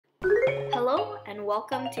and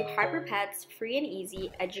welcome to hyperPad's free and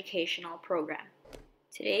easy educational program.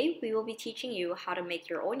 Today, we will be teaching you how to make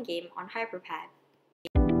your own game on hyperPad.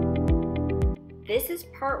 This is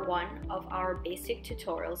part 1 of our basic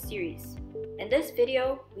tutorial series. In this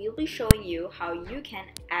video, we will be showing you how you can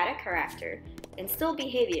add a character, instill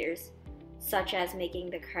behaviors, such as making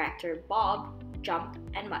the character bob, jump,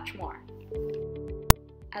 and much more.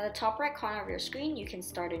 At the top right corner of your screen, you can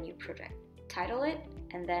start a new project. Title it,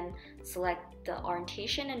 and then select the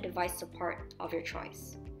orientation and device support of your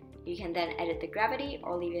choice. You can then edit the gravity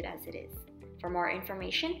or leave it as it is. For more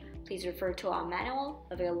information, please refer to our manual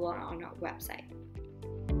available on our website.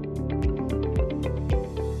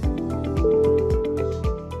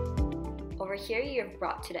 Over here, you're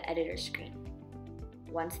brought to the editor screen.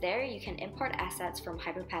 Once there, you can import assets from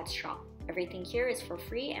hyperPad's shop. Everything here is for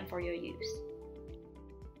free and for your use.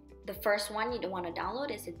 The first one you'd want to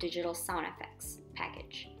download is the digital sound effects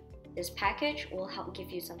package. This package will help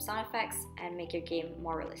give you some sound effects and make your game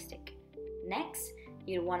more realistic. Next,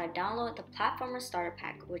 you'd want to download the platformer starter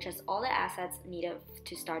pack, which has all the assets needed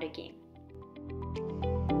to start a game.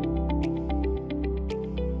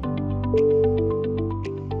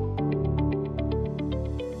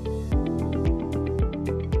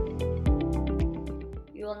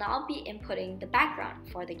 You will now be inputting the background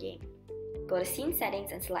for the game. Go to Scene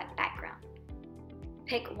Settings and select Background.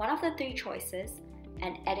 Pick one of the 3 choices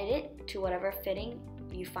and edit it to whatever fitting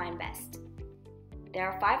you find best. There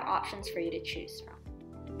are 5 options for you to choose from.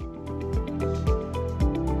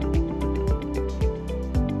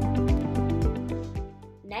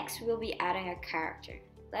 Next, we'll be adding a character.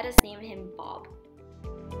 Let us name him Bob.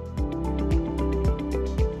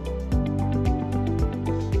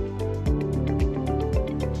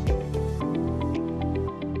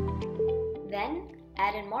 Then,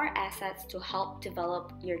 add in more assets to help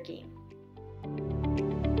develop your game.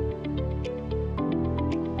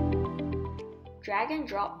 Drag and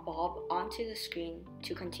drop Bob onto the screen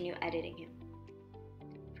to continue editing him.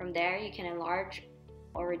 From there, you can enlarge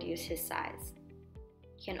or reduce his size.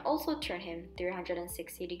 You can also turn him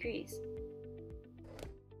 360 degrees.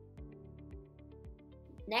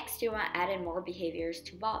 Next, you want to add in more behaviors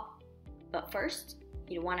to Bob. But first,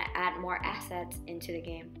 you want to add more assets into the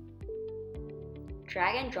game.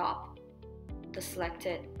 Drag and drop the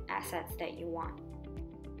selected assets that you want.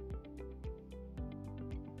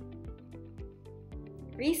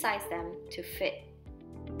 Resize them to fit.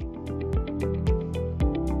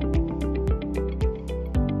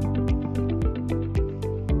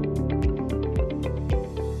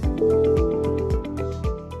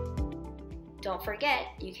 Don't forget,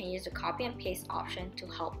 you can use the copy and paste option to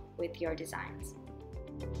help with your designs.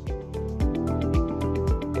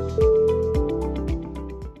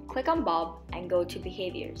 Click on Bob and go to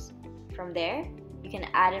Behaviors. From there, you can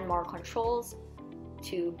add in more controls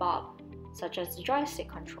to Bob, such as the joystick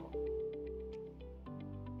control.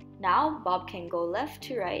 Now, Bob can go left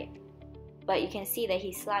to right, but you can see that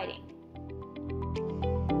he's sliding.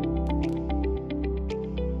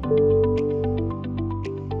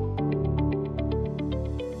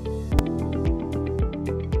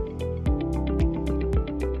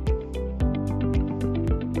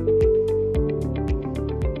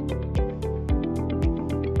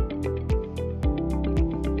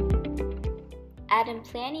 Add in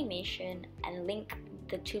play animation and link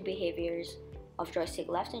the 2 behaviors of joystick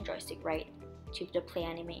left and joystick right to the play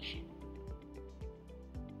animation.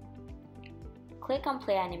 Click on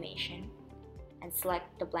play animation and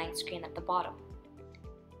select the blank screen at the bottom.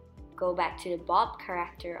 Go back to the Bob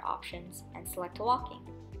character options and select walking.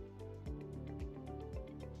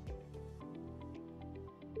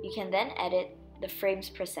 You can then edit the frames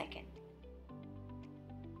per second.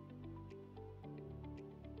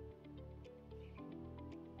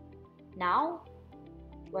 Now,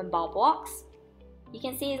 when Bob walks, you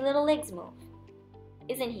can see his little legs move.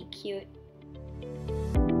 Isn't he cute?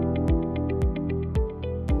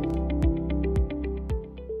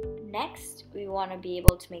 Next, we want to be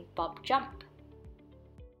able to make Bob jump.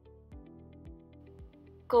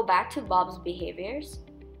 Go back to Bob's behaviors,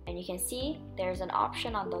 and you can see there's an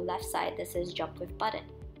option on the left side that says Jump with Button.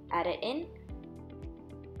 Add it in,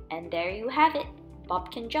 and there you have it.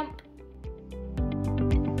 Bob can jump.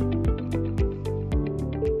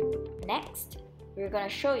 Next, we're going to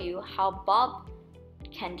show you how Bob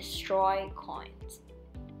can destroy coins.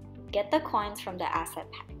 Get the coins from the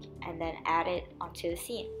asset pack and then add it onto the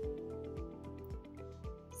scene.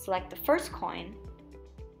 Select the first coin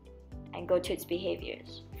and go to its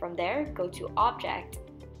behaviors. From there, go to Object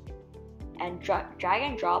and drag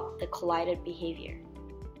and drop the collided behavior.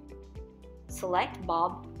 Select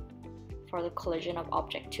Bob for the collision of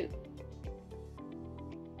Object 2.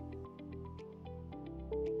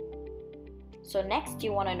 So next,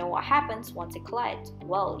 you want to know what happens once it collides.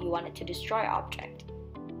 Well, you want it to destroy object.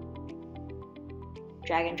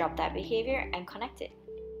 Drag and drop that behavior and connect it.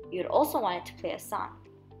 You'd also want it to play a sound.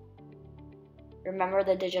 Remember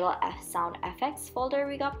the digital sound effects folder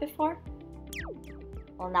we got before?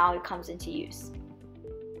 Well, now it comes into use.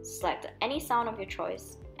 Select any sound of your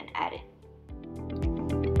choice and add it.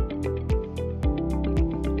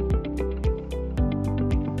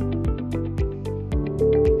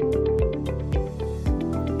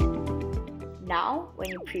 Now, when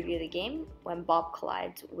you preview the game, when Bob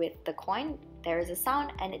collides with the coin, there is a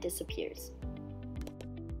sound and it disappears.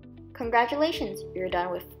 Congratulations, you're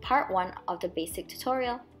done with part 1 of the basic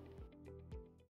tutorial.